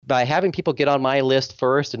by having people get on my list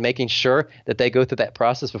first and making sure that they go through that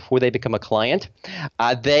process before they become a client,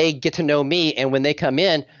 they get to know me. And when they come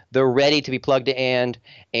in, they're ready to be plugged in.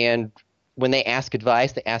 And when they ask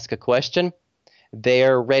advice, they ask a question,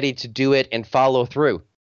 they're ready to do it and follow through.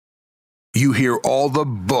 You hear all the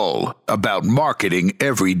bull about marketing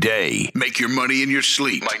every day. Make your money in your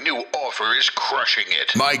sleep. My new offer is crushing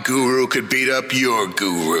it. My guru could beat up your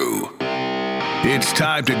guru. It's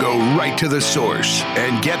time to go right to the source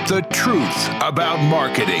and get the truth about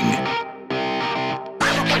marketing.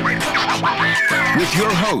 With your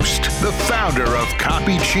host, the founder of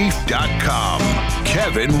CopyChief.com,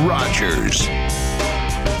 Kevin Rogers.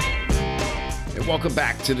 Welcome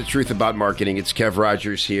back to The Truth About Marketing. It's Kev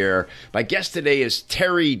Rogers here. My guest today is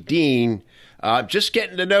Terry Dean. Just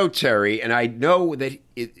getting to know Terry, and I know that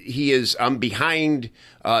I'm behind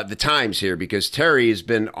the times here because Terry has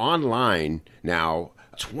been online now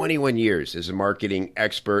 21 years as a marketing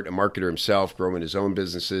expert, a marketer himself, growing his own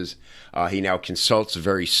businesses. He now consults a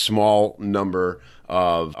very small number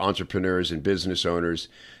of entrepreneurs and business owners.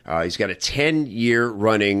 He's got a 10-year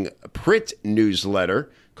running print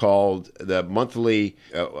newsletter called the Monthly,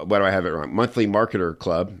 why do I have it wrong? Monthly Marketer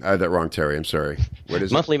Club. I had that wrong, Terry. I'm sorry. What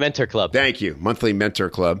is Monthly Mentor Club. Thank you. Monthly Mentor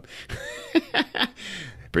Club.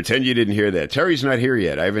 Pretend you didn't hear that. Terry's not here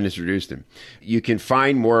yet. I haven't introduced him. You can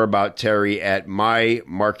find more about Terry at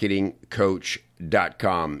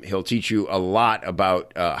mymarketingcoach.com. He'll teach you a lot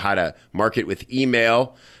about how to market with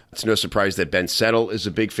email. It's no surprise that Ben Settle is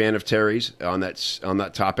a big fan of Terry's on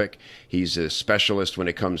that topic. He's a specialist when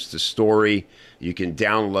it comes to story. You can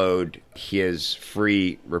download his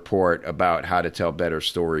free report about how to tell better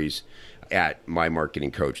stories at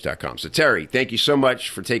mymarketingcoach.com. So Terry, thank you so much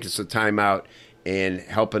for taking some time out and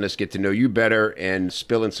helping us get to know you better and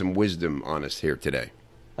spilling some wisdom on us here today.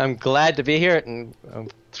 I'm glad to be here, and I'm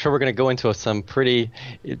sure we're going to go into some pretty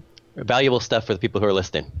valuable stuff for the people who are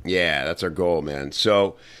listening. Yeah, that's our goal, man.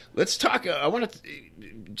 So let's talk. I want to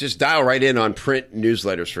just dial right in on print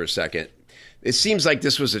newsletters for a second. It seems like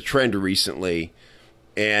this was a trend recently.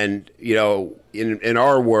 And, you know, in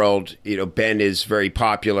our world, you know, Ben is very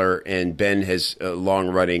popular and Ben has a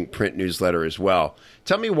long-running print newsletter as well.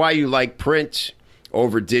 Tell me why you like print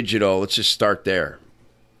over digital. Let's just start there.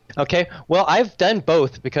 Okay. Well, I've done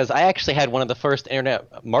both because I actually had one of the first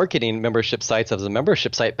internet marketing membership sites as a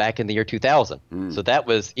membership site back in the year 2000. So that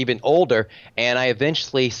was even older. And I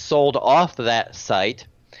eventually sold off that site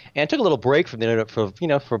and took a little break from the internet for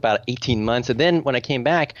about 18 months. And then when I came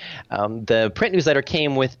back, the print newsletter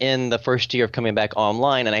came within the first year of coming back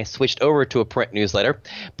online, and I switched over to a print newsletter.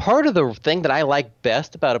 Part of the thing that I like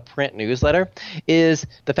best about a print newsletter is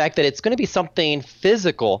the fact that it's going to be something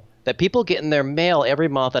physical that people get in their mail every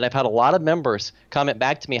month. And I've had a lot of members comment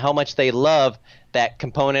back to me how much they love that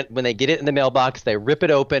component. When they get it in the mailbox, they rip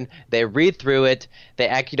it open, they read through it,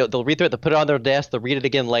 they'll read through it, they'll put it on their desk, they'll read it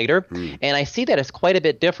again later. And I see that as quite a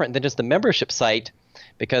bit different than just the membership site,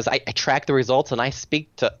 because I track the results and I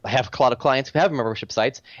have a lot of clients who have membership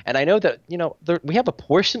sites, and I know that we have a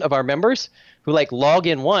portion of our members who log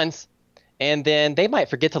in once, and then they might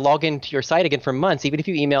forget to log into your site again for months. Even if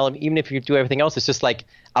you email them, even if you do everything else, it's just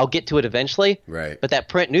I'll get to it eventually. Right. But that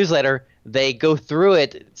print newsletter, they go through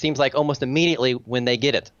it, it seems like almost immediately when they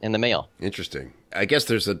get it in the mail. Interesting. I guess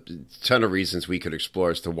there's a ton of reasons we could explore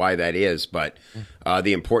as to why that is, but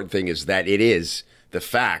the important thing is that it is the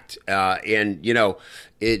fact. So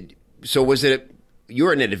was it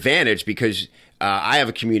you're in an advantage because I have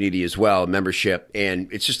a community as well, membership,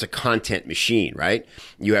 and it's just a content machine, right?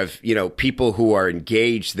 You have, people who are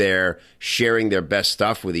engaged there, sharing their best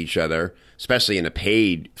stuff with each other, especially in a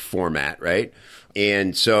paid format, right?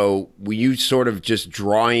 And so were you sort of just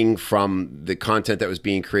drawing from the content that was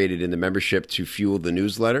being created in the membership to fuel the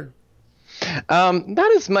newsletter?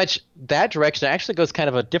 Not as much that direction. It actually goes kind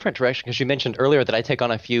of a different direction because you mentioned earlier that I take on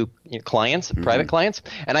a few clients, private clients,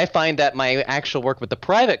 and I find that my actual work with the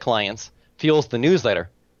private clients fuels the newsletter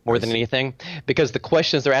more than anything, because the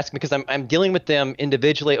questions they're asking, because I'm dealing with them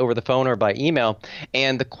individually over the phone or by email,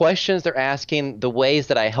 and the questions they're asking, the ways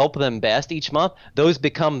that I help them best each month, those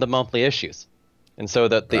become the monthly issues. And so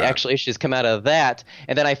the actual issues come out of that.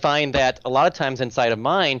 And then I find that a lot of times inside of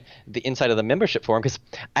the membership forum, because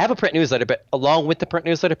I have a print newsletter, but along with the print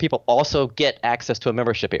newsletter, people also get access to a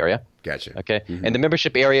membership area. Gotcha. Okay. And the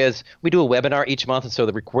membership areas, we do a webinar each month, and so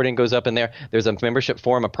the recording goes up in there. There's a membership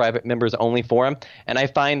forum, a private members only forum. And I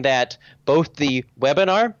find that both the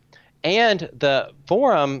webinar and the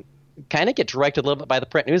forum kind of get directed a little bit by the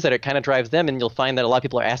print newsletter. It kind of drives them, and you'll find that a lot of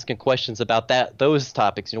people are asking questions about those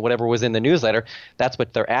topics. Whatever was in the newsletter, that's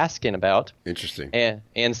what they're asking about. Interesting.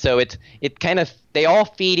 And so it kind of, they all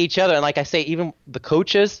feed each other. And like I say, even the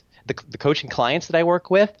coaches, the coaching clients that I work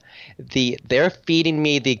with, they're feeding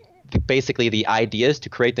me basically the ideas to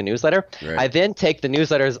create the newsletter. Right. I then take the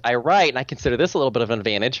newsletters I write, and I consider this a little bit of an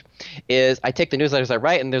advantage, is I take the newsletters I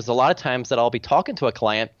write, and there's a lot of times that I'll be talking to a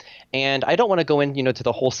client, and I don't want to go in, to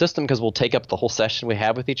the whole system because we'll take up the whole session we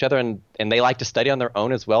have with each other, and they like to study on their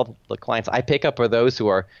own as well. The clients I pick up are those who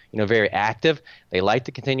are, very active. They like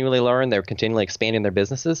to continually learn. They're continually expanding their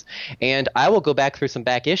businesses. And I will go back through some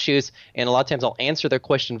back issues, and a lot of times I'll answer their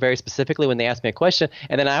question very specifically when they ask me a question,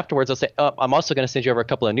 and then afterwards I'll say, oh, I'm also going to send you over a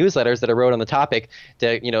couple of newsletters that I wrote on the topic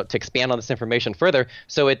to expand on this information further.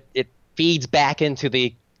 So it feeds back into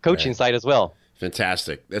the coaching side as well.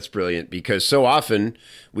 Fantastic. That's brilliant, because so often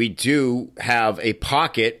we do have a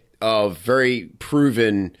pocket of very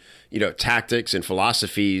proven, tactics and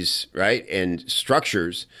philosophies, right, and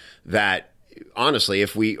structures that honestly,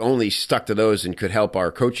 if we only stuck to those and could help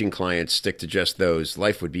our coaching clients stick to just those,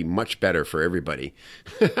 life would be much better for everybody.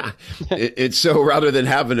 It's so, rather than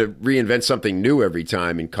having to reinvent something new every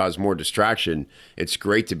time and cause more distraction, it's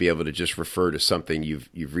great to be able to just refer to something you've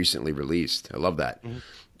recently released. I love that. Mm-hmm.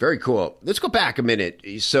 Very cool. Let's go back a minute.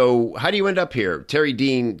 So how do you end up here? Terry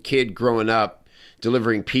Dean, kid growing up,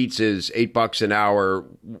 delivering pizzas, $8 an hour.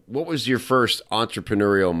 What was your first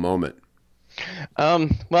entrepreneurial moment? Well,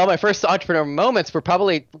 my first entrepreneur moments were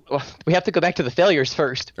probably, we have to go back to the failures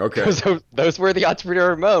first. Okay. Those were the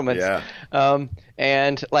entrepreneur moments. Yeah.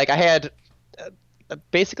 And like I had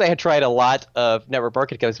tried a lot of network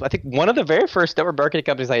marketing companies. I think one of the very first network marketing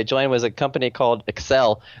companies I had joined was a company called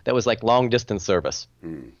Excel that was like long distance service.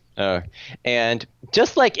 And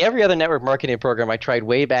just like every other network marketing program I tried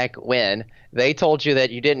way back when, they told you that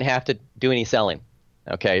you didn't have to do any selling.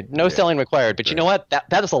 Okay, no selling required, but you know what?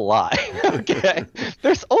 That is a lie. Okay,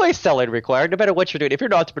 there's always selling required, no matter what you're doing. If you're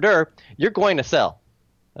an entrepreneur, you're going to sell.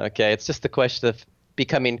 Okay, it's just the question of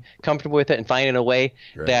becoming comfortable with it and finding a way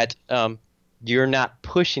that you're not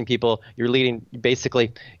pushing people. You're leading.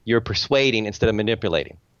 Basically, you're persuading instead of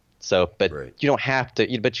manipulating. So, but you don't have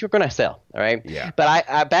to. But you're going to sell. All right. Yeah. But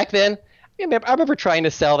I back then, I remember trying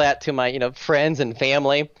to sell that to my friends and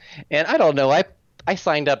family, and I don't know. I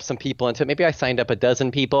signed up some people into it. Maybe I signed up a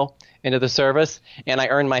dozen people into the service, and I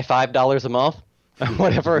earned my $5 a month,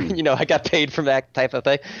 whatever, I got paid from that type of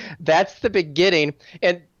thing. That's the beginning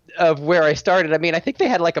of where I started. I mean, I think they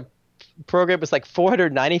had like a program, it was like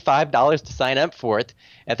 $495 to sign up for it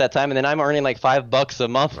at that time, and then I'm earning like $5 a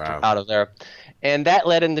month out of there. And that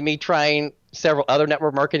led into me trying several other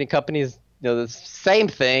network marketing companies. The same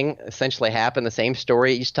thing essentially happened, the same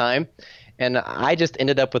story each time. And I just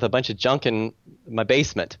ended up with a bunch of junk in my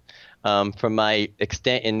basement from my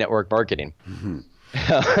extent in network marketing. Mm-hmm.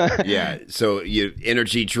 Yeah. So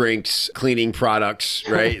energy drinks, cleaning products,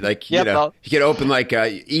 right? Like, you could open like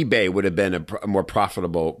eBay would have been a more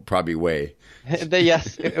profitable probably way.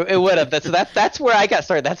 Yes, it would have. That's where I got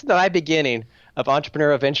started. That's my beginning of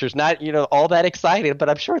entrepreneurial ventures. Not all that exciting, but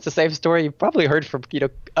I'm sure it's the same story you've probably heard from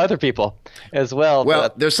other people as well. Well,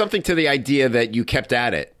 there's something to the idea that you kept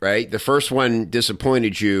at it, right? The first one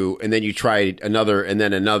disappointed you, and then you tried another, and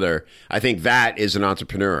then another. I think that is an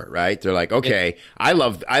entrepreneur, right? They're like, okay, I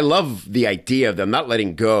love the idea of them not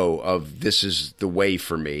letting go of this is the way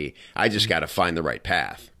for me. I just got to find the right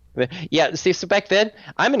path. Yeah, see, so back then,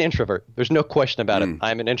 I'm an introvert. There's no question about it.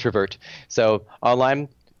 I'm an introvert. So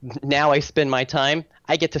now I spend my time,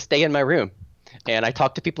 I get to stay in my room. And I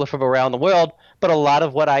talk to people from around the world, but a lot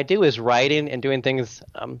of what I do is writing and doing things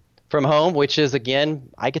from home, which is, again,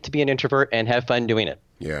 I get to be an introvert and have fun doing it.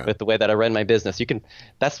 Yeah. With the way that I run my business.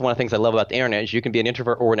 That's one of the things I love about the internet is you can be an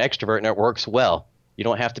introvert or an extrovert, and it works well. You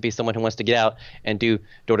don't have to be someone who wants to get out and do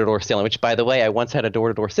door-to-door selling, which, by the way, I once had a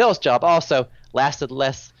door-to-door sales job also, lasted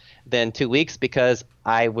less than 2 weeks because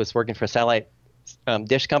I was working for a satellite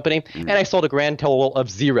dish company, and I sold a grand total of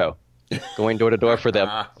 0 going door to door for them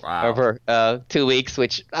over 2 weeks,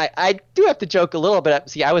 which I do have to joke a little bit.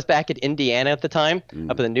 See, I was back in Indiana at the time,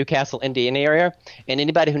 up in the Newcastle, Indiana area, and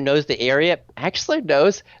anybody who knows the area actually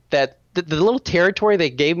knows that the little territory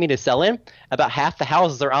they gave me to sell in, about half the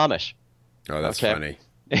houses are Amish. Oh, that's funny.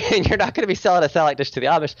 And you're not going to be selling a satellite dish to the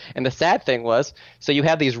Amish. And the sad thing was, so you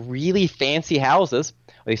have these really fancy houses,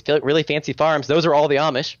 these really fancy farms. Those are all the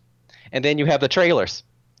Amish. And then you have the trailers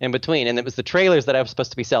in between. And it was the trailers that I was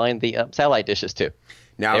supposed to be selling the satellite dishes to.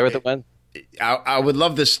 Now, they were the ones. I would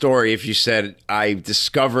love this story if you said, I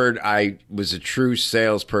discovered I was a true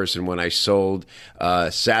salesperson when I sold a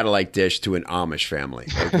satellite dish to an Amish family.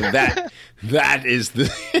 Like that is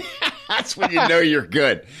the... That's when you know you're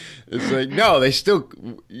good. It's like, no, they still,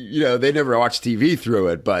 they never watched TV through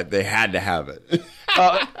it, but they had to have it.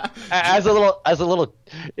 As a little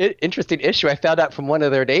interesting issue, I found out from one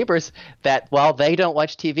of their neighbors that while they don't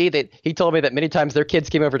watch TV, he told me that many times their kids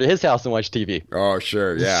came over to his house and watched TV. Oh,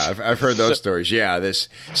 sure. Yeah. I've heard those stories. Yeah. This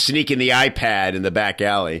sneaking the iPad in the back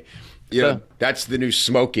alley. That's the new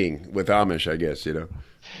smoking with Amish, I guess,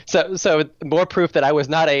 So more proof that I was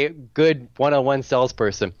not a good one-on-one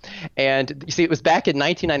salesperson. And you see, it was back in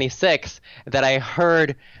 1996 that I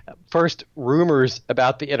heard first rumors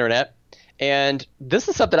about the internet. And this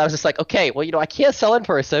is something I was just like, okay, well, I can't sell in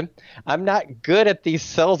person. I'm not good at these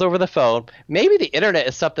sales over the phone. Maybe the internet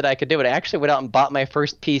is something I could do. And I actually went out and bought my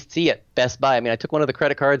first PC at Best Buy. I mean, I took one of the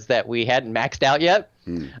credit cards that we hadn't maxed out yet.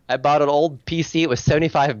 I bought an old PC. It was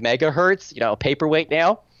 75 megahertz, a paperweight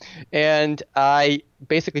now. And I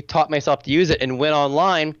basically taught myself to use it and went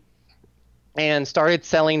online and started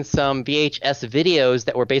selling some VHS videos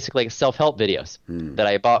that were basically self-help videos that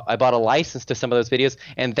I bought. I bought a license to some of those videos,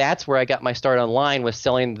 and that's where I got my start online, was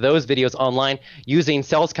selling those videos online using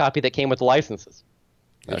sales copy that came with the licenses.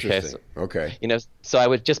 Interesting. Okay. So I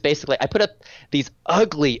would just basically, I put up these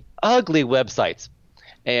ugly websites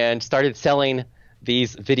and started selling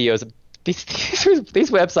these videos. These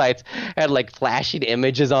websites had like flashing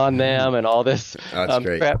images on them and all this. That's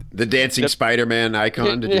great. Crap. The dancing Spider-Man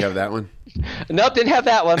icon. Did you have that one? Nope, didn't have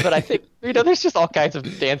that one. But I think there's just all kinds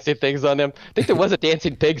of dancing things on them. I think there was a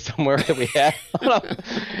dancing pig somewhere that we had.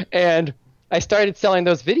 And I started selling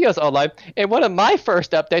those videos online. And one of my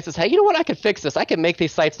first updates is, hey, you know what? I can fix this. I can make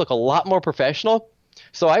these sites look a lot more professional.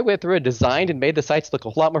 So I went through and designed and made the sites look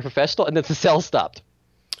a lot more professional, and then the sales stopped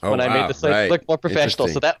when I made the sites look more professional.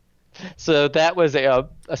 So that was a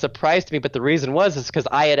surprise to me, but the reason was because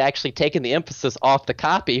I had actually taken the emphasis off the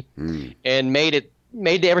copy and made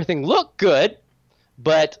everything look good,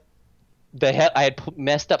 but I had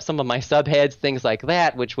messed up some of my subheads, things like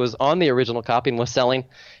that, which was on the original copy and was selling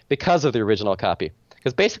because of the original copy.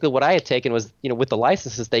 Because basically what I had taken was, with the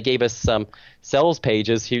licenses, they gave us some sales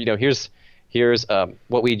pages. Here's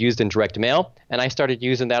what we used in direct mail, and I started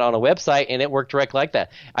using that on a website, and it worked direct like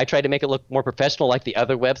that. I tried to make it look more professional like the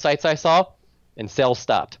other websites I saw, and sales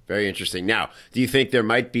stopped. Very interesting. Now, do you think there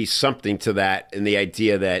might be something to that in the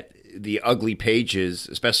idea that the ugly pages,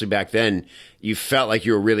 especially back then, you felt like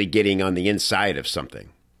you were really getting on the inside of something?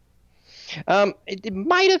 It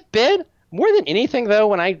might have been. More than anything, though,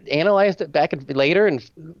 when I analyzed it back later and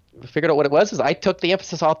figured out what it was I took the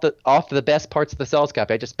emphasis off the best parts of the sales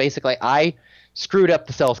copy. I screwed up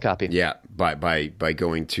the sales copy. Yeah, by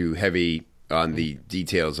going too heavy on the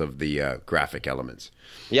details of the graphic elements.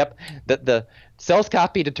 Yep. The sales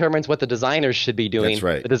copy determines what the designers should be doing. That's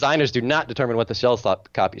right. The designers do not determine what the sales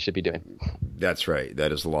copy should be doing. That's right.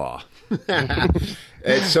 That is law.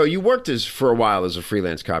 And so you worked for a while as a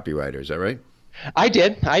freelance copywriter, is that right? I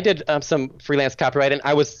did some freelance copywriting.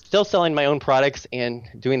 I was still selling my own products and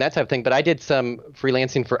doing that type of thing, but I did some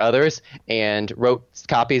freelancing for others and wrote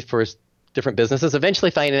copies for different businesses, eventually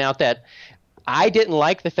finding out that I didn't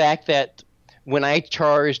like the fact that when I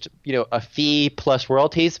charged, a fee plus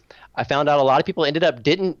royalties, I found out a lot of people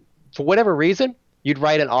didn't, for whatever reason, you'd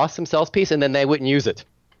write an awesome sales piece and then they wouldn't use it.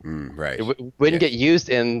 Right. It wouldn't get used,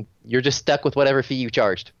 and you're just stuck with whatever fee you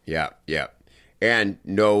charged. Yeah. And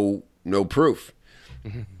no proof.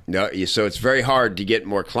 No, so it's very hard to get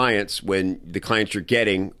more clients when the clients you're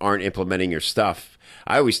getting aren't implementing your stuff.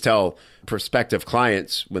 I always tell prospective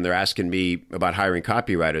clients when they're asking me about hiring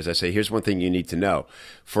copywriters, I say, here's one thing you need to know.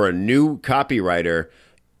 For a new copywriter,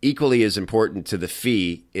 equally as important to the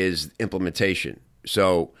fee is implementation.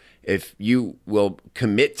 So if you will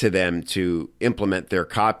commit to them to implement their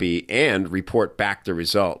copy and report back the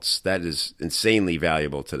results, that is insanely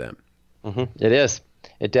valuable to them. It is.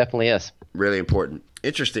 It definitely is. Really important.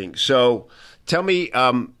 Interesting. So tell me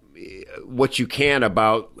what you can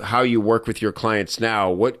about how you work with your clients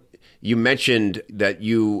now. What you mentioned that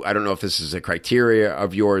I don't know if this is a criteria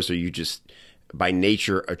of yours or you just by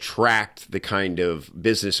nature attract the kind of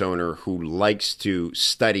business owner who likes to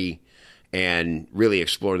study and really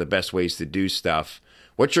explore the best ways to do stuff.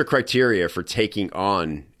 What's your criteria for taking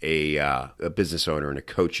on a business owner in a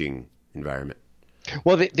coaching environment?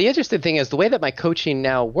 Well, the interesting thing is the way that my coaching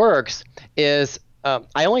now works is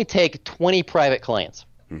I only take 20 private clients,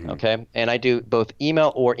 okay? And I do both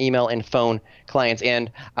email and phone clients.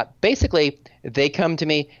 And basically, they come to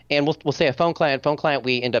me, and we'll say a phone client,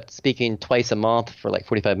 we end up speaking twice a month for like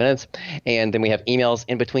 45 minutes. And then we have emails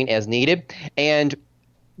in between as needed. And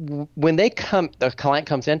when the client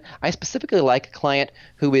comes in, I specifically like a client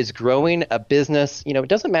who is growing a business. It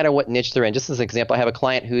doesn't matter what niche they're in. Just as an example, I have a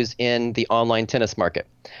client who's in the online tennis market.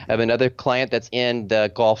 I have another client that's in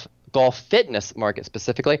the golf fitness market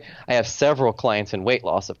specifically. I have several clients in weight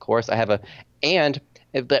loss, of course.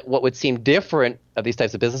 But what would seem different of these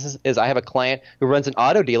types of businesses is I have a client who runs an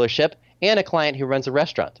auto dealership and a client who runs a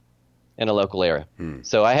restaurant in a local area.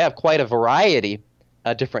 So I have quite a variety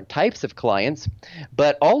of different types of clients,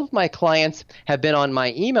 but all of my clients have been on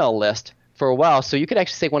my email list for a while. So you could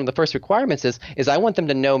actually say one of the first requirements is I want them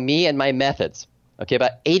to know me and my methods. Okay,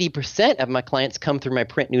 about 80% of my clients come through my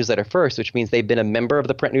print newsletter first, which means they've been a member of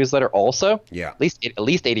the print newsletter also. Yeah. At least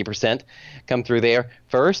 80% come through there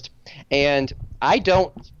first. And I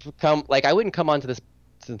wouldn't come onto this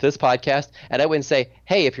podcast and I wouldn't say,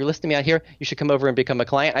 hey, if you're listening to me out here, you should come over and become a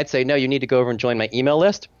client. I'd say, no, you need to go over and join my email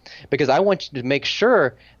list, because I want you to make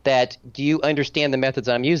sure that you understand the methods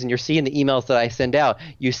I'm using. You're seeing the emails that I send out.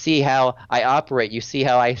 You see how I operate. You see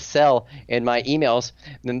how I sell in my emails.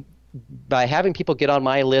 Then by having people get on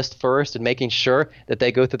my list first and making sure that they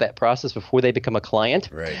go through that process before they become a client,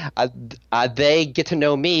 right. They get to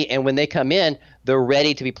know me, and when they come in, they're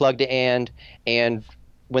ready to be plugged in, and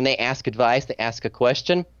when they ask advice, they ask a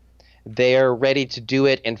question, they're ready to do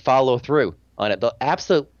it and follow through on it. The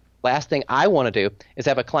absolute last thing I want to do is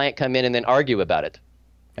have a client come in and then argue about it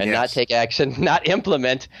and not take action, not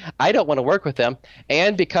implement. I don't want to work with them.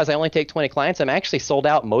 And because I only take 20 clients, I'm actually sold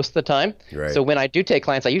out most of the time. Right. So when I do take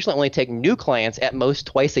clients, I usually only take new clients at most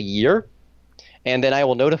twice a year. And then I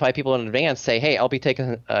will notify people in advance, say, hey, I'll be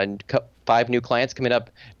taking 5 new clients coming up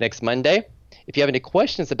next Monday. If you have any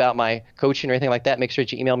questions about my coaching or anything like that, make sure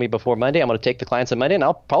that you email me before Monday. I'm going to take the clients on Monday, and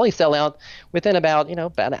I'll probably sell out within about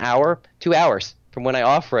an hour, 2 hours from when I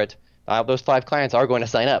offer it. Those 5 clients are going to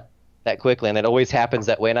sign up that quickly, and it always happens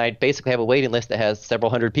that way. And I basically have a waiting list that has several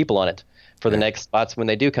hundred people on it for the next spots when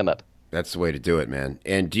they do come up. That's the way to do it, man.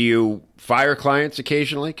 And do you fire clients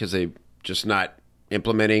occasionally because they just not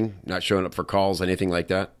implementing, not showing up for calls, anything like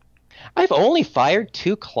that? I've only fired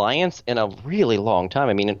 2 clients in a really long time.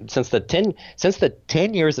 I mean, since the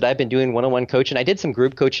 10 years that I've been doing one-on-one coaching, I did some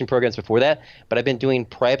group coaching programs before that, but I've been doing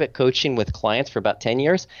private coaching with clients for about 10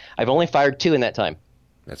 years. I've only fired 2 in that time.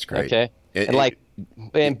 That's great. Okay.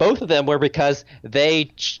 And both of them were because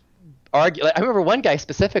they argue. I remember one guy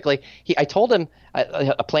specifically, I told him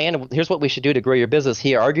a plan. Here's what we should do to grow your business.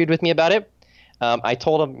 He argued with me about it. I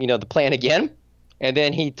told him, the plan again, and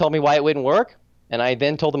then he told me why it wouldn't work. And I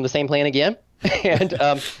then told him the same plan again. And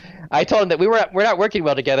I told him that we're not working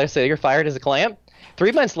well together, so you're fired as a client.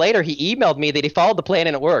 3 months later, he emailed me that he followed the plan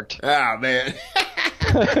and it worked. Ah, man.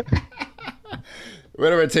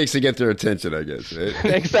 Whatever it takes to get their attention, I guess. Right?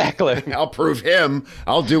 Exactly. I'll prove him.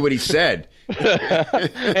 I'll do what he said.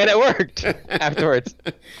 And it worked afterwards.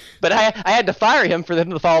 But I had to fire him for them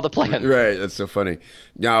to follow the plan. Right. That's so funny.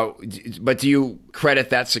 Now, but do you credit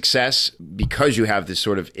that success because you have this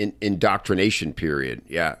sort of indoctrination period?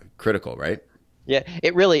 Yeah. Critical, right? Yeah,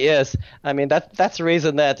 it really is. I mean, that's the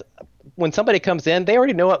reason that when somebody comes in, they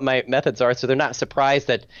already know what my methods are, so they're not surprised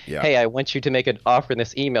that, hey, I want you to make an offer in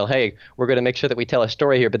this email. Hey, we're going to make sure that we tell a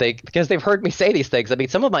story here. But because they've heard me say these things. I mean,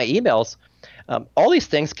 some of my emails, all these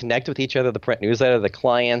things connect with each other, the print newsletter, the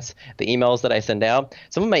clients, the emails that I send out.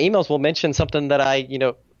 Some of my emails will mention something that I,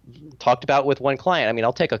 talked about with one client. I mean,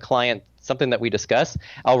 I'll take a client, something that we discuss,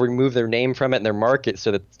 I'll remove their name from it and their market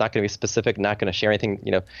so that it's not going to be specific, not going to share anything,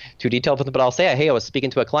 too detailed with them. But I'll say, hey, I was speaking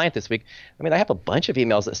to a client this week. I mean, I have a bunch of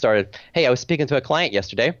emails that started, hey, I was speaking to a client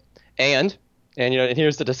yesterday, and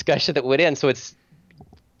here's the discussion that went in. So it's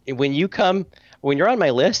when you're on my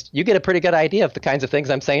list, you get a pretty good idea of the kinds of things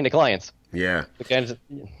I'm saying to clients. Yeah.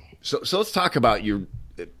 So let's talk about your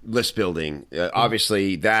list building.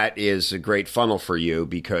 Obviously, that is a great funnel for you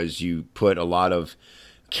because you put a lot of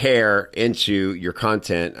care into your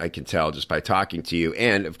content, I can tell just by talking to you.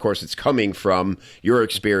 And, of course, it's coming from your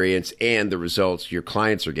experience and the results your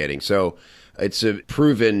clients are getting. So it's a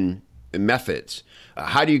proven methods.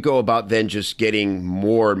 How do you go about then just getting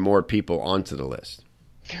more and more people onto the list?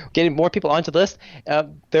 Getting more people onto the list?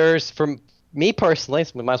 There's, from me personally,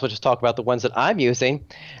 so we might as well just talk about the ones that I'm using,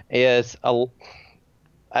 is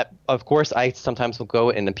of course, I sometimes will go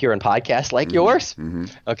and appear in podcasts like yours. Mm-hmm.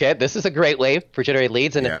 Okay, this is a great way for generating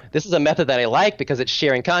leads, and this is a method that I like because it's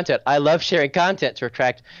sharing content. I love sharing content to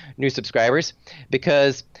attract new subscribers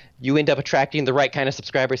because you end up attracting the right kind of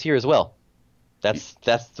subscribers here as well. That's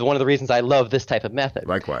one of the reasons I love this type of method.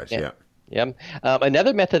 Likewise, yeah.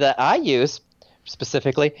 Another method that I use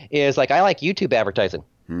specifically is I like YouTube advertising.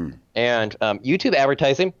 And YouTube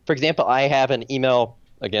advertising, for example, I have an email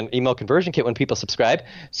again, email conversion kit when people subscribe.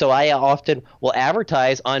 So I often will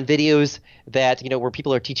advertise on videos that, where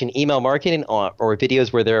people are teaching email marketing, or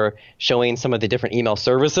videos where they're showing some of the different email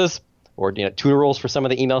services, or tutorials for some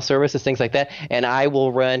of the email services, things like that. And I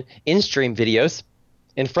will run in-stream videos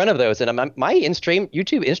in front of those. And my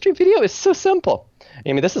YouTube in-stream video is so simple.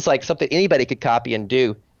 I mean, this is like something anybody could copy and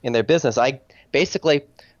do in their business. I basically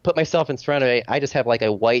put myself in front of I just have like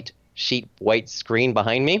a white screen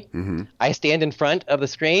behind me. Mm-hmm. I stand in front of the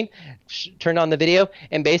screen, turn on the video,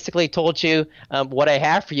 and basically told you what I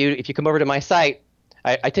have for you. If you come over to my site,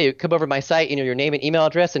 I tell you, come over to my site, your name and email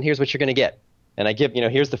address, and here's what you're going to get. And I give,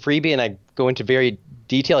 here's the freebie, and I go into very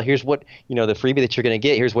detail. Here's what, the freebie that you're going to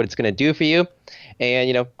get. Here's what it's going to do for you.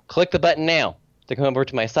 And, click the button now to come over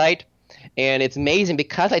to my site. And it's amazing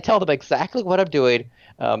because I tell them exactly what I'm doing.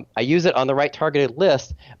 I use it on the right targeted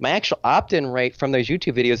list. My actual opt-in rate from those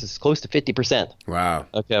YouTube videos is close to 50%. Wow.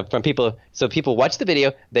 Okay, from people. So people watch the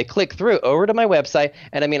video, they click through over to my website,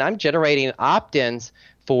 and I'm generating opt-ins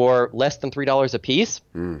for less than $3 a piece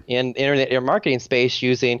in internet marketing space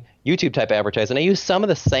using YouTube type advertising. I use some of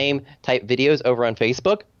the same type videos over on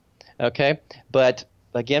Facebook. Okay, but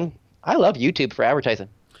again, I love YouTube for advertising.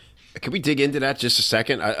 Can we dig into that just a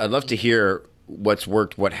second? I'd love to hear what's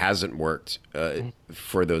worked, what hasn't worked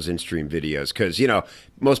for those in-stream videos. Because,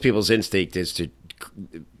 most people's instinct is to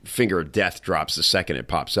finger of death drops the second it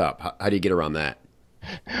pops up. How do you get around that?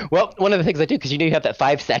 Well, one of the things I do, because you have that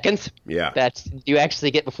 5 seconds that you actually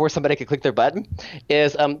get before somebody can click their button,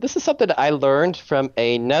 is this is something that I learned from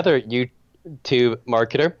another YouTube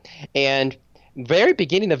marketer. And very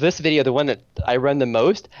beginning of this video, the one that I run the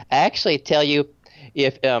most, I actually tell you,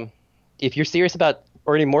 if you're serious about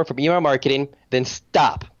earning more from email marketing, then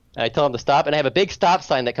stop. And I tell them to stop, and I have a big stop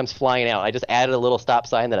sign that comes flying out. I just added a little stop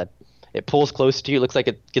sign that it pulls close to you. It looks like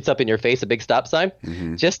it gets up in your face, a big stop sign,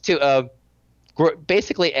 just to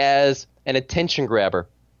basically as an attention grabber.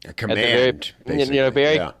 A command,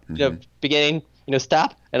 beginning,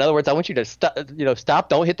 stop. In other words, I want you to stop, stop,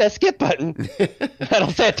 don't hit that skip button. I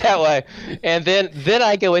don't say it that way. And then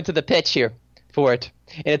I go into the pitch here for it.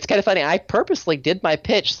 And it's kind of funny. I purposely did my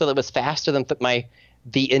pitch so that it was faster than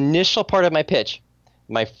the initial part of my pitch.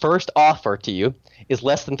 My first offer to you is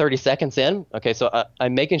less than 30 seconds in. Okay, so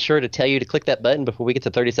I'm making sure to tell you to click that button before we get to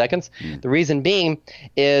 30 seconds. The reason being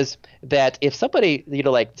is that if somebody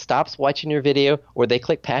stops watching your video or they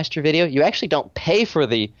click past your video, you actually don't pay for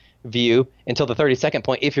the view until the 30-second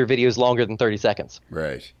point if your video is longer than 30 seconds.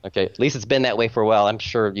 Right. Okay, at least it's been that way for a while. I'm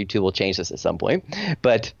sure YouTube will change this at some point.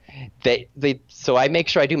 But so I make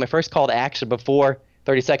sure I do my first call to action before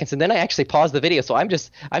 30 seconds, and then I actually pause the video. So I'm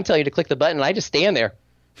telling you to click the button, and I just stand there.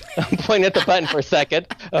 I'm pointing at the button for a second,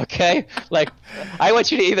 okay? I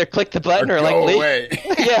want you to either click the button or go leave. Away.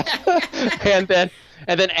 Yeah.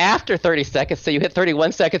 And then after 30 seconds, so you hit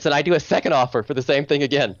 31 seconds, and I do a second offer for the same thing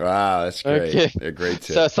again. Wow, that's great. Okay. A great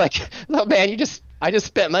tip. So it's like, oh man, I just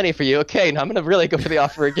spent money for you. Okay, now I'm going to really go for the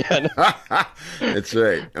offer again. That's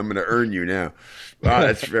right. I'm going to earn you now. Wow,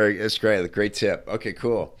 that's great. A great tip. Okay,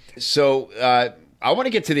 cool. So I want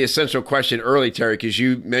to get to the essential question early, Terry, because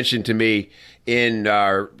you mentioned to me in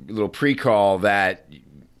our little pre-call that,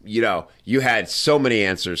 you had so many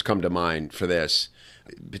answers come to mind for this.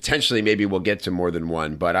 Potentially, maybe we'll get to more than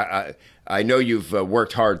one, but I know you've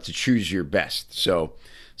worked hard to choose your best. So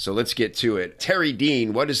let's get to it. Terry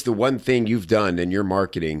Dean, what is the one thing you've done in your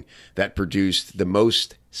marketing that produced the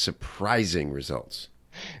most surprising results?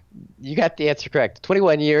 You got the answer correct.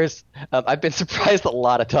 21 years. I've been surprised a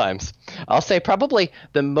lot of times. I'll say probably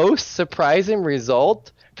the most surprising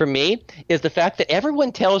result for me is the fact that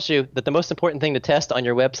everyone tells you that the most important thing to test on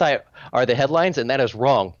your website are the headlines, and that is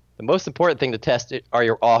wrong. The most important thing to test are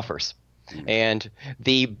your offers. And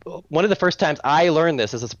one of the first times I learned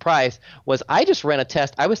this as a surprise was I just ran a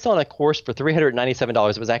test. I was selling a course for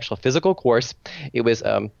 $397. It was actually a physical course. It was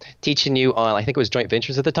teaching you on, I think it was joint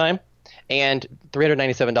ventures at the time, and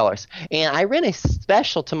 $397. And I ran a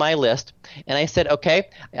special to my list, and I said, okay,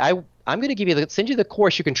 I'm going to send you the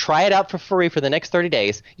course. You can try it out for free for the next 30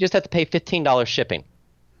 days. You just have to pay $15 shipping.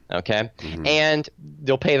 Okay, and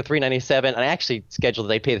they'll pay the $397. And I actually scheduled that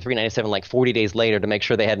they pay the $397 like 40 days later to make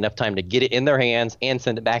sure they had enough time to get it in their hands and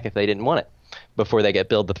send it back if they didn't want it before they get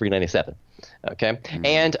billed the $397. Okay,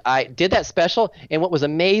 and I did that special, and what was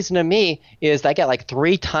amazing to me is I got like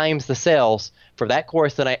 3 times the sales for that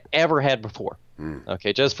course than I ever had before.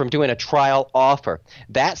 Okay, just from doing a trial offer.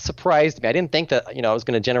 That surprised me. I didn't think that I was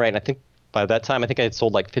going to generate. And I think by that time, I think I had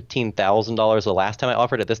sold like $15,000 the last time I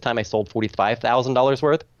offered. At this time, I sold $45,000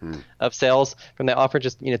 worth of sales from that offer,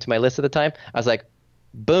 just to my list at the time. I was like,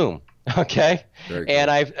 boom, Okay. Very cool. And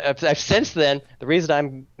I've since then, the reason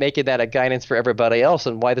I'm making that a guidance for everybody else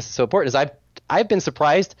and why this is so important is I've been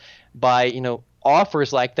surprised by,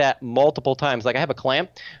 offers like that multiple times. Like I have a client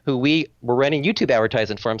who we were running YouTube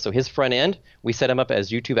advertising for him. So his front end, we set him up as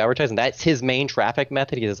YouTube advertising. That's his main traffic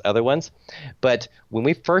method. He has other ones. But when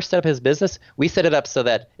we first set up his business, we set it up so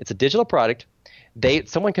that it's a digital product.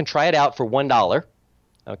 Someone can try it out for $1.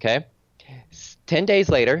 Okay. 10 days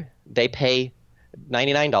later, they pay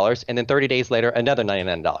 $99, and then 30 days later, another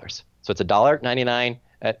 $99. So it's $1.99,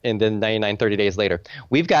 and then 99 30 days later.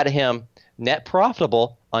 We've got him net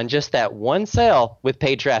profitable on just that one sale with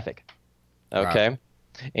paid traffic. Okay. Wow.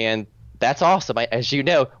 And that's awesome. As you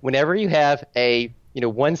know, whenever you have a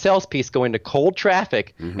one sales piece going to cold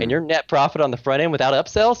traffic and your net profit on the front end without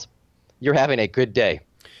upsells, you're having a good day.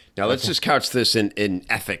 Now, let's just couch this in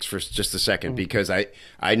ethics for just a second, because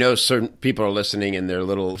I know certain people are listening and their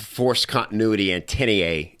little force continuity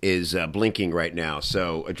antennae is blinking right now.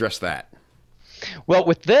 So address that. Well,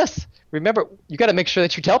 with this, remember, you got to make sure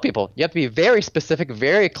that you tell people. You have to be very specific,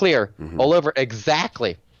 very clear all over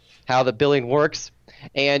exactly how the billing works.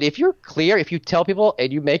 And if you're clear, if you tell people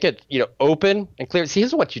and you make it open and clear, see,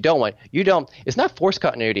 here's what you don't want. It's not force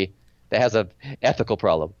continuity that has an ethical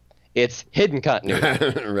problem. It's hidden continuity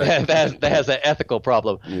right. that has an ethical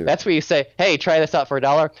problem. Yeah. That's where you say, hey, try this out for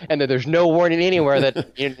 $1, and then there's no warning anywhere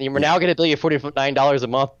that you're now going to bill you $49 a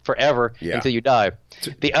month forever until you die.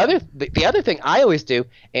 The other thing I always do,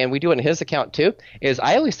 and we do it in his account too, is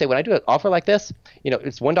I always say when I do an offer like this,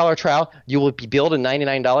 it's $1 trial, you will be billed in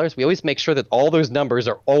 $99. We always make sure that all those numbers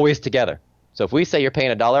are always together. So if we say you're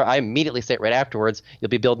paying $1, I immediately say it right afterwards, you'll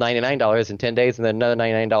be billed $99 in 10 days and then another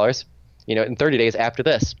 $99. In 30 days after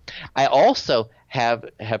this. I also have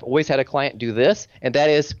always had a client do this, and that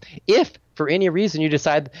is if for any reason you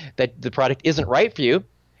decide that the product isn't right for you,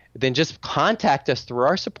 then just contact us through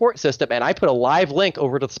our support system, and I put a live link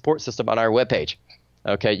over to the support system on our webpage.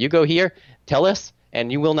 Okay, you go here, tell us, and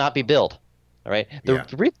you will not be billed. All right.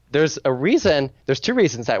 There's a reason. There's two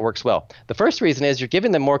reasons that works well. The first reason is you're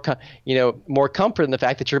giving them more comfort in the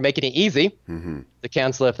fact that you're making it easy to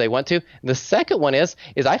cancel if they want to. And the second one is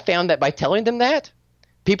I found that by telling them that,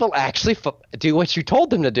 people actually do what you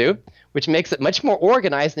told them to do, which makes it much more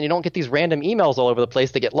organized, and you don't get these random emails all over the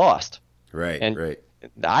place that get lost. Right. And right.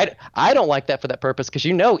 I don't like that for that purpose, because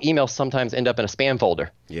emails sometimes end up in a spam folder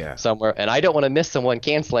somewhere, and I don't want to miss someone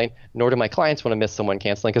canceling, nor do my clients want to miss someone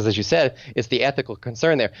canceling, because as you said, it's the ethical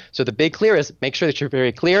concern there. So the big clear is make sure that you're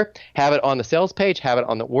very clear, have it on the sales page, have it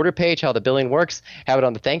on the order page, how the billing works, have it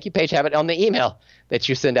on the thank you page, have it on the email that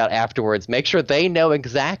you send out afterwards. Make sure they know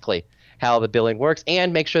exactly how the billing works,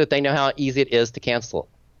 and make sure that they know how easy it is to cancel it.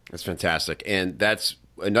 That's fantastic. And that's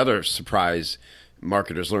another surprise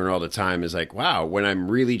marketers learn all the time is like, wow, when I'm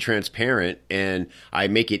really transparent and I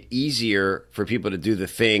make it easier for people to do the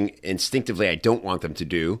thing instinctively I don't want them to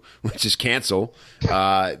do, which is cancel,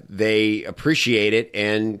 they appreciate it.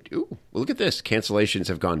 And look at this, cancellations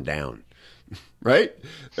have gone down. Right?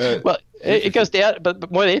 Well, it goes down,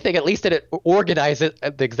 but more than anything, at least it organize it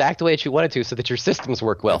the exact way that you want it to, so that your systems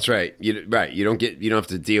work well. That's right. You don't have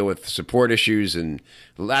to deal with support issues, and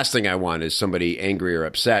the last thing I want is somebody angry or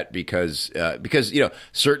upset because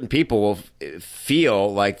certain people will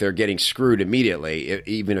feel like they're getting screwed immediately,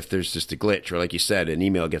 even if there's just a glitch, or like you said, an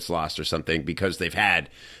email gets lost or something, because they've had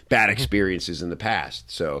bad experiences in the past,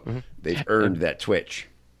 so they've earned that twitch.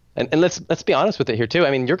 And let's be honest with it here too.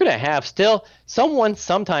 I mean, you're going to have still someone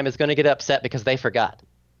sometime is going to get upset because they forgot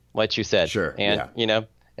what you said. Sure. And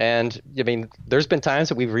and I mean, there's been times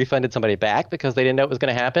that we've refunded somebody back because they didn't know it was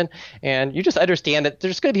going to happen. And you just understand that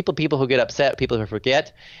there's going to be people who get upset, people who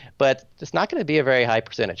forget, but it's not going to be a very high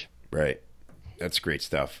percentage. Right. That's great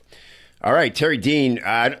stuff. All right, Terry Dean,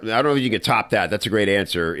 I don't know if you could top that. That's a great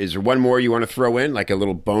answer. Is there one more you want to throw in, like a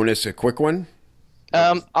little bonus, a quick one?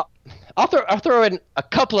 I'll throw in a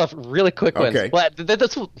couple of really quick ones. Okay. Well,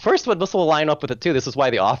 this first one, this will line up with it too. This is why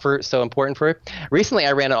the offer is so important for it. Recently,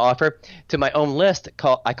 I ran an offer to my own list.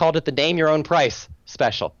 I called it the Name Your Own Price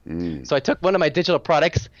special. So I took one of my digital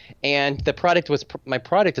products, and my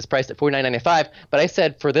product is priced at $49.95. But I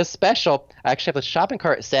said for this special, I actually have a shopping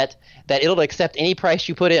cart set that it'll accept any price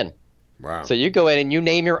you put in. Wow! So you go in and you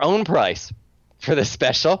name your own price for this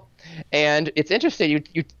special. And it's interesting.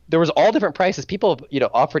 There was all different prices. People,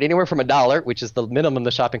 offered anywhere from $1, which is the minimum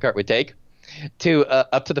the shopping cart would take, to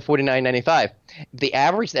up to the $49.95. The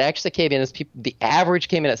average that actually came in the average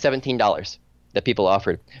came in at $17 that people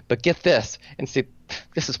offered. But get this, and see,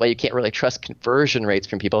 this is why you can't really trust conversion rates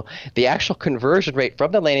from people. The actual conversion rate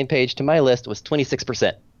from the landing page to my list was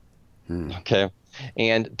 26%. Okay,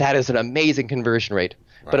 and that is an amazing conversion rate.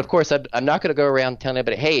 Wow. But of course, I'm not going to go around telling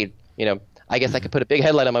everybody, hey, I guess I could put a big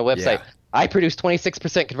headline on my website. Yeah. I produce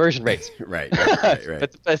 26% conversion rates. Right.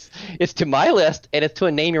 But it's to my list, and it's to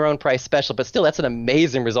a name your own price special. But still, that's an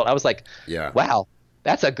amazing result. I was like, wow,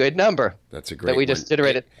 that's a good number. That's a great that we just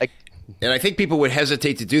generated. And I think people would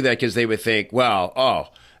hesitate to do that because they would think,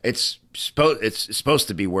 well, it's supposed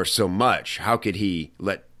to be worth so much. How could he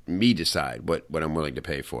let me decide what I'm willing to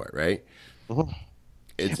pay for it, right?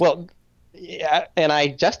 Mm-hmm. Well, yeah, and I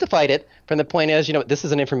justified it from the point is, this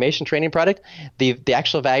is an information training product. The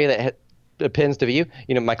actual value that depends to you.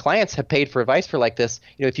 My clients have paid for advice for like this.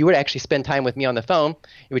 If you were to actually spend time with me on the phone,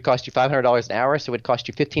 it would cost you $500 an hour. So it would cost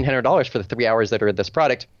you $1,500 for the 3 hours that are in this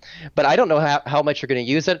product. But I don't know how much you're going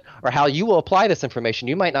to use it or how you will apply this information.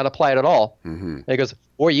 You might not apply it at all. Mm-hmm. And it goes,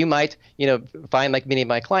 or you might, find like many of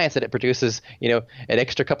my clients that it produces, an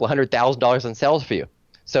extra couple $100,000 in sales for you.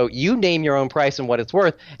 So you name your own price and what it's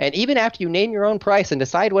worth. And even after you name your own price and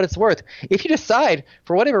decide what it's worth, if you decide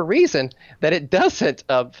for whatever reason that it doesn't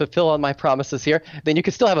fulfill on my promises here, then you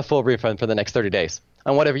can still have a full refund for the next 30 days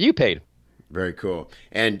on whatever you paid. Very cool.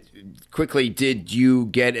 And quickly, did you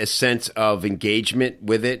get a sense of engagement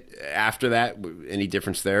with it after that? Any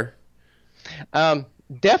difference there?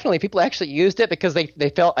 Definitely. People actually used it because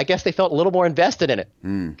they felt a little more invested in it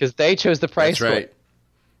because they chose the price. That's right.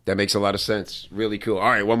 That makes a lot of sense. Really cool. All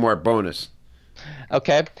right, one more bonus.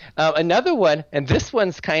 Okay. Another one, and this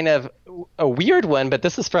one's kind of a weird one, but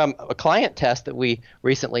this is from a client test that we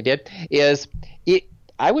recently did,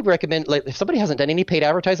 I would recommend, like, if somebody hasn't done any paid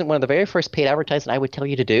advertising, one of the very first paid advertising I would tell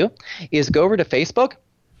you to do is go over to Facebook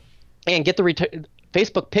and get the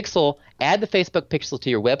Facebook pixel, add the Facebook pixel to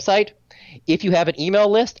your website. If you have an email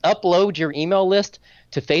list, upload your email list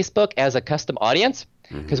to Facebook as a custom audience.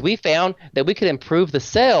 Because we found that we could improve the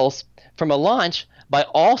sales from a launch by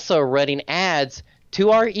also running ads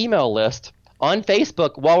to our email list on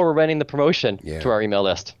Facebook while we're running the promotion to our email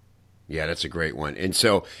list. Yeah, that's a great one. And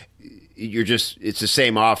so it's the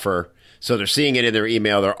same offer. So they're seeing it in their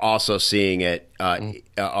email. They're also seeing it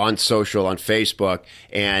on social, on Facebook.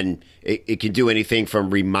 And it can do anything from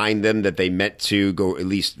remind them that they meant to go at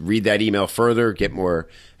least read that email further, get more,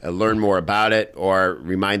 learn more about it, or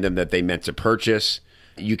remind them that they meant to purchase.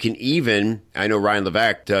 You can even, I know Ryan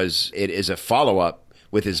Levesque does it as a follow-up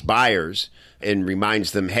with his buyers and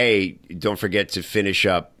reminds them, hey, don't forget to finish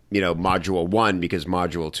up, module 1 because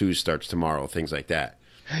module 2 starts tomorrow, things like that.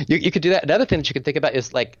 You could do that. Another thing that you could think about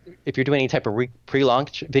is, like, if you're doing any type of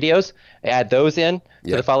pre-launch videos, add those in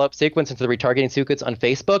to the follow-up sequence and to the retargeting sequence on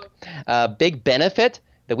Facebook. Big benefit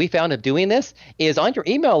that we found of doing this is on your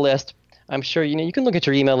email list. I'm sure you can look at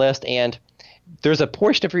your email list, and there's a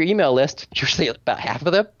portion of your email list, usually about half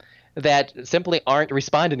of them, that simply aren't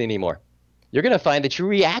responding anymore. You're going to find that you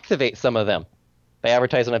reactivate some of them by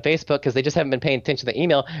advertising on Facebook because they just haven't been paying attention to the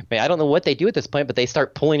email. I don't know what they do at this point, but they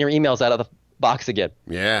start pulling your emails out of the box again.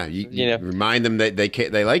 Yeah, you remind them that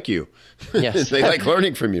they like you. Yes. They like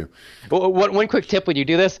learning from you. One quick tip when you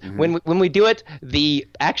do this, when we do it, the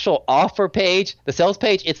actual offer page, the sales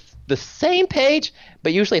page, it's the same page,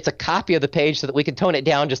 but usually it's a copy of the page so that we can tone it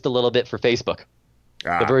down just a little bit for Facebook.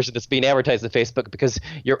 The version that's being advertised on Facebook, because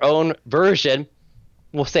your own version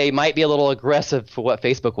will say might be a little aggressive for what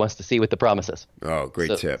Facebook wants to see with the promises. Oh,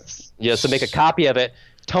 great tip. Yeah, so make a copy of it.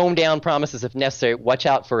 Tone down promises if necessary. Watch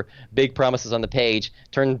out for big promises on the page.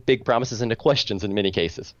 Turn big promises into questions in many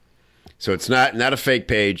cases. So it's not a fake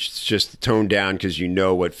page. It's just toned down because you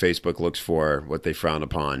know what Facebook looks for, what they frown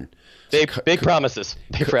upon. Big promises.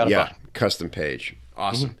 They frown upon. Custom page.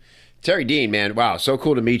 Awesome. Terry Dean, man, wow, so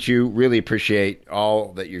cool to meet you. Really appreciate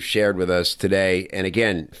all that you've shared with us today. And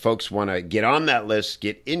again, folks want to get on that list,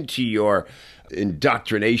 get into your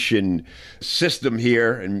indoctrination system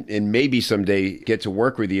here, and maybe someday get to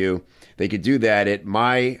work with you. They could do that at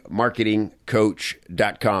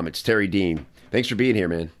mymarketingcoach.com. It's Terry Dean. Thanks for being here,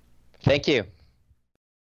 man. Thank you.